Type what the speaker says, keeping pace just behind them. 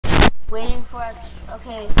Waiting for it.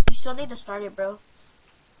 Okay, you still need to start it, bro.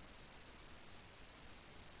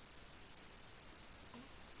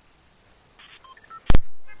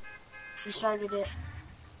 You started it.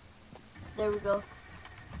 There we go.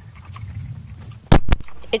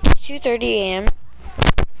 It's 2:30 a.m.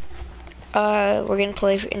 We're gonna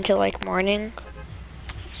play until like morning.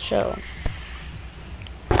 So.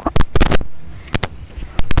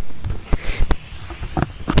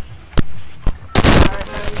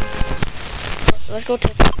 Let's go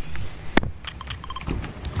to.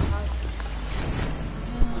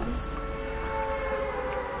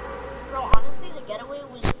 Bro, honestly, the getaway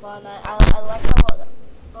was fun. I like how,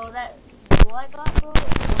 bro, that goal I got, bro,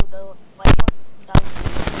 the white one, that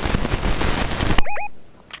was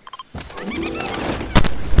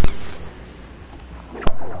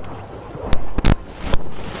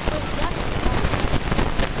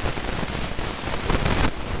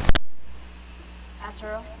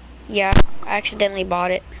Aturo. Yeah, I accidentally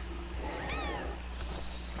bought it.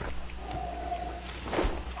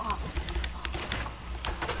 Oh,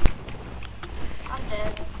 I'm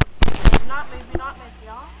dead. Maybe not, maybe not, maybe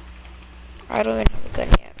not. I don't even have a gun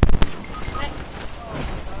yet. Right. Oh my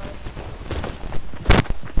god.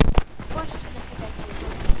 Of course, it's gonna pick up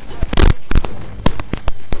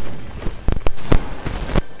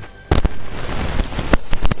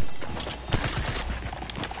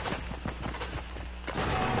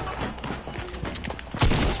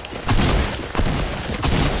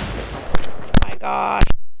My God.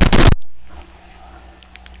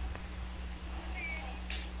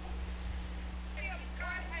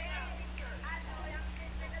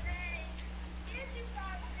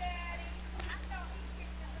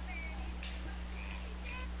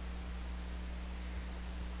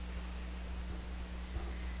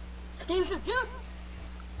 Steve should shoot.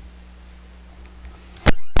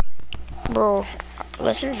 Bro,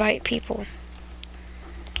 let's invite people.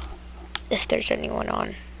 If there's anyone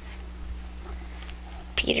on.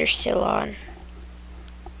 Peter's still on.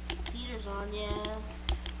 Peter's on, yeah.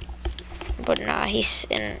 But nah, he's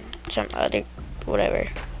in some other whatever.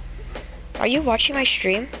 Are you watching my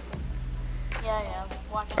stream? Yeah.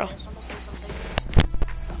 Watch Oh. this. I'm gonna say something.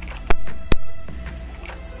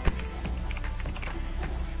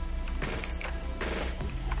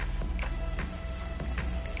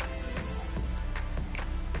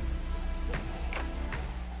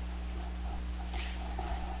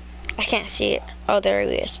 I can't see it. Oh, there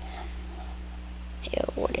he is.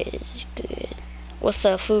 Yo, what is good? What's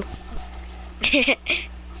up, foo?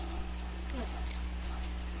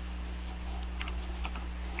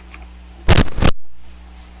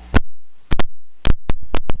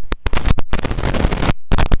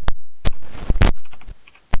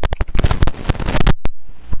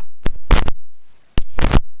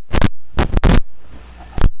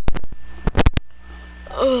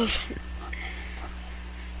 Ugh.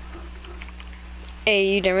 Hey,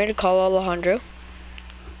 you dare me to call Alejandro?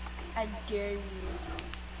 I dare you.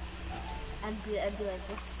 And be like,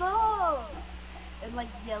 what's up? And like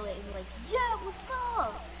yell it and be like, yeah, what's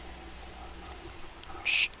up?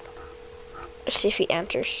 Shh. Let's see if he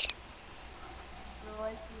answers.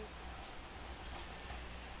 Otherwise,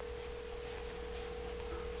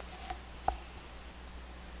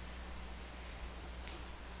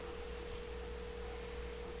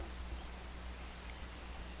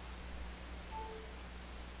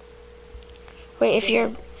 Wait, if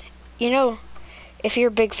you're, you know, if you're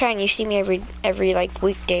a big fan, you see me every like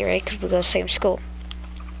weekday, right? Because we go to the same school.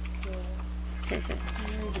 do you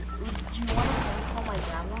want to call my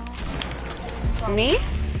grandma? Me?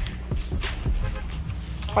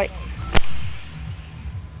 Like,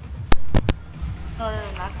 No,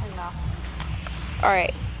 not to now. all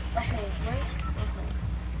right. Okay, where's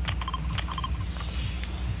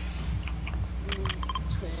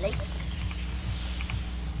late.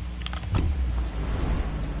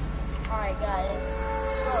 Alright guys,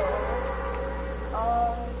 so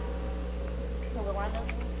the lineup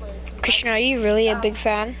we play tonight. Christian, are you really a big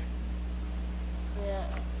fan? Yeah.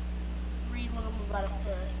 Read what I'm about to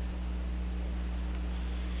put.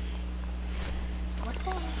 What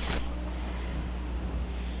the hell?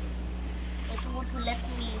 If you would let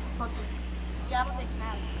me put the... Yeah, I'm a big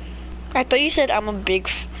fan. I thought you said I'm a big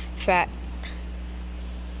fat.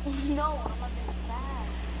 No, I'm a big fan.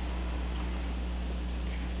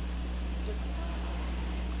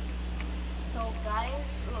 So guys,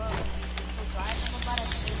 I'm about to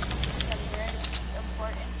say something that's very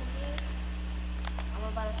important to me. I'm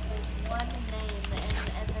about to say one name,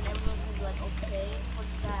 and then everyone will be like, okay,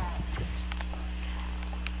 what's that?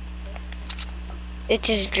 It's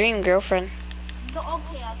his dream girlfriend. No,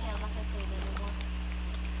 okay, I'm not gonna say it anymore.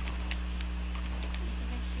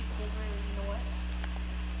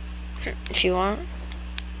 if you want.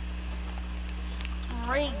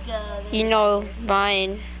 Frig. You know,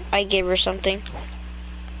 mine. I gave her something.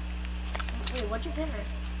 Wait, what'd you give her?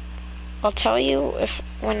 I'll tell you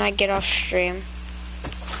when I get off stream.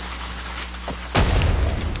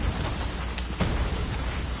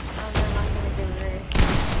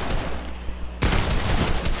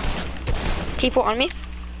 People on me?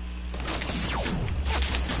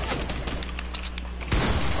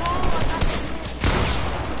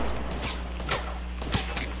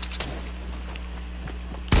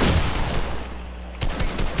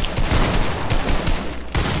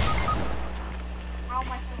 How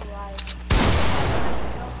am I still alive?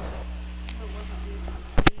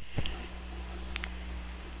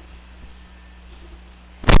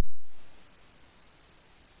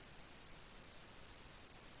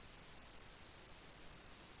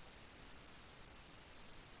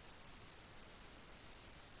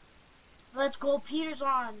 Let's go, Peter's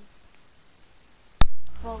on.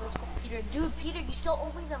 Bro, let's go, Peter. Dude, Peter, you still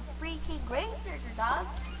owe me the freaking grave digger, dog.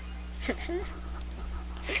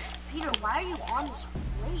 Peter, why are you on this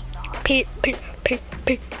late, dog? Peter.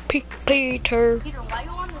 Peter, why are you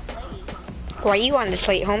on this late? Why are you on this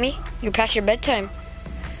late, homie? You're past your bedtime.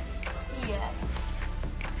 Yeah.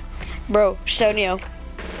 Bro, Stonio.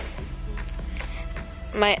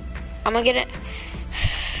 I'm gonna get it.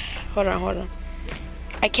 Hold on.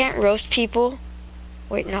 I can't roast people.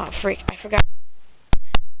 Wait, no, freak. I forgot.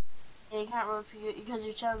 Yeah, you can't roast you because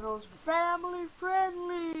your channel is family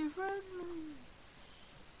friendly.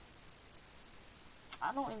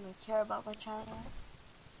 I don't even care about my channel.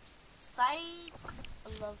 Psych. I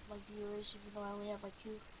love my viewers, even though I only have like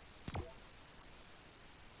 2.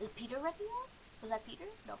 Is Peter ready now? Was that Peter?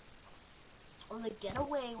 No. Oh, the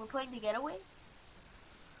getaway. We're playing the getaway?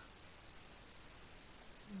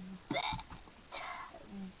 Bet.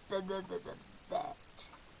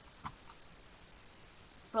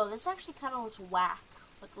 Bro, this actually kind of looks whack.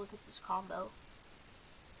 Like, look at this combo.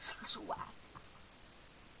 This looks whack.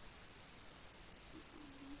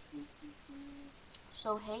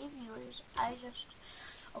 So, hey viewers,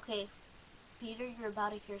 okay, Peter, you're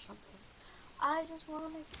about to hear something. I just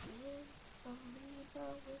want to kiss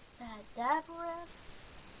Selena with that dab rap.